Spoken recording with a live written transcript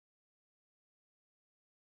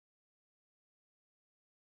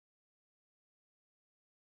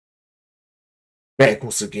Back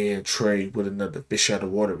once again, Trey, with another Fish Out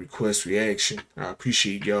of Water request reaction. I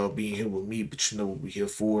appreciate y'all being here with me, but you know what we're here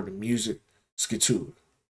for, the music. Let's get to it.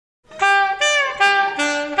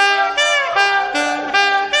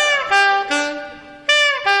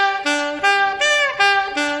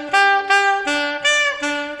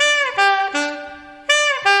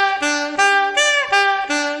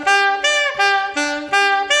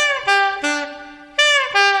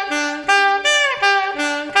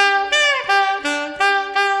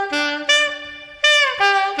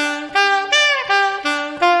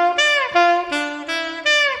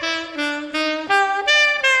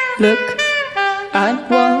 Look at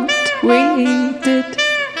what we did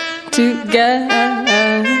together.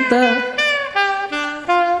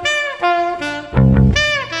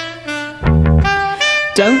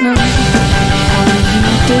 Don't know how you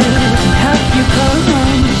did. Have you come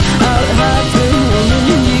out having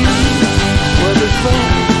woman you were before?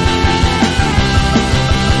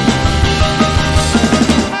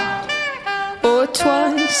 Or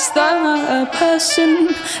twice the person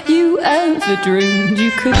you ever dreamed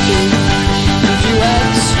you could be. Did you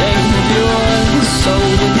exchange your soul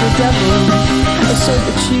with the devil so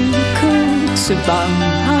that you could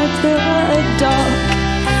survive the dark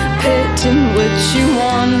pit in which you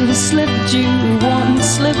once slipped, once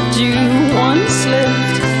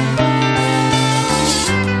lived?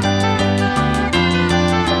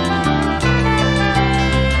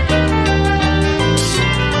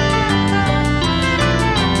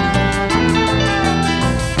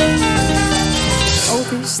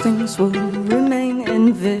 These things will remain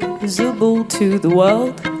invisible to the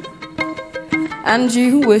world, and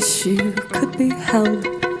you wish you could be held.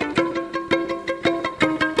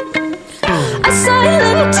 A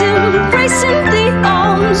silent embracing the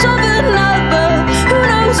arms of another. Who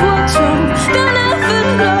knows what's wrong? They'll never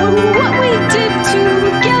know what we did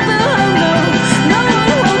together. No, no,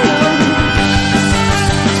 no, no.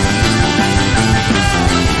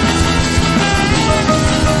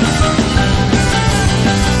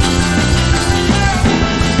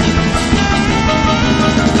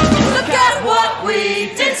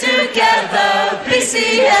 Together, BC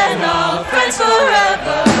and all friends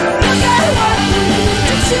forever. Look at what we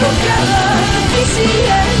did together, BC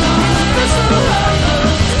and all friends forever.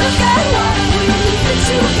 Look at what we did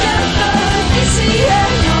together, BC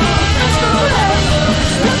and all friends forever.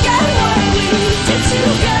 Look at what we did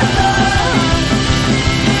together.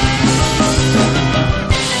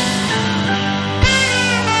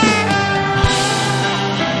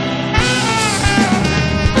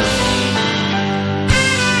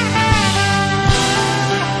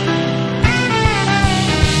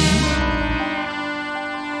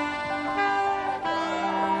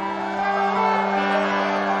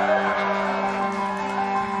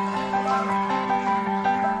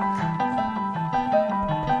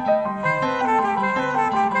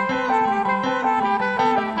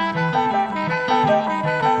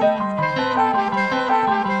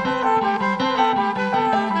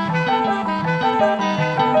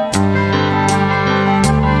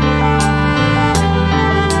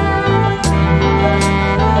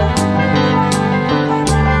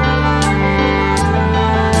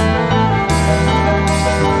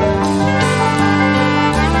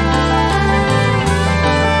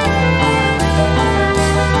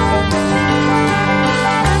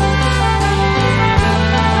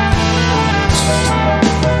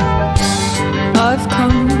 I've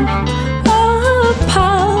come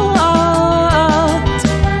apart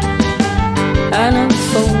and I'm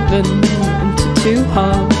folded into two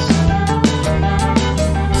halves.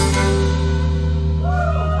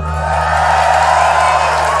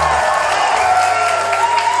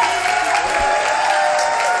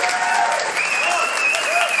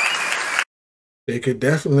 They could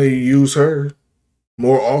definitely use her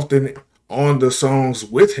more often on the songs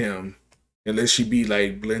with him, unless she be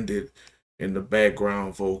like blended in the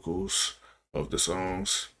background vocals of the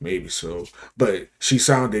songs, maybe so. But she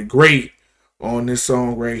sounded great on this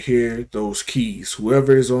song right here. Those keys,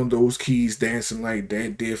 whoever is on those keys dancing like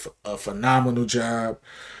that did a phenomenal job.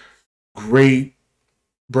 Great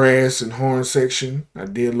brass and horn section. I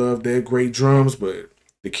did love that. Great drums, but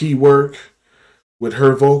the key work with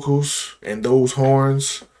her vocals and those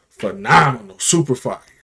horns, phenomenal, super fire.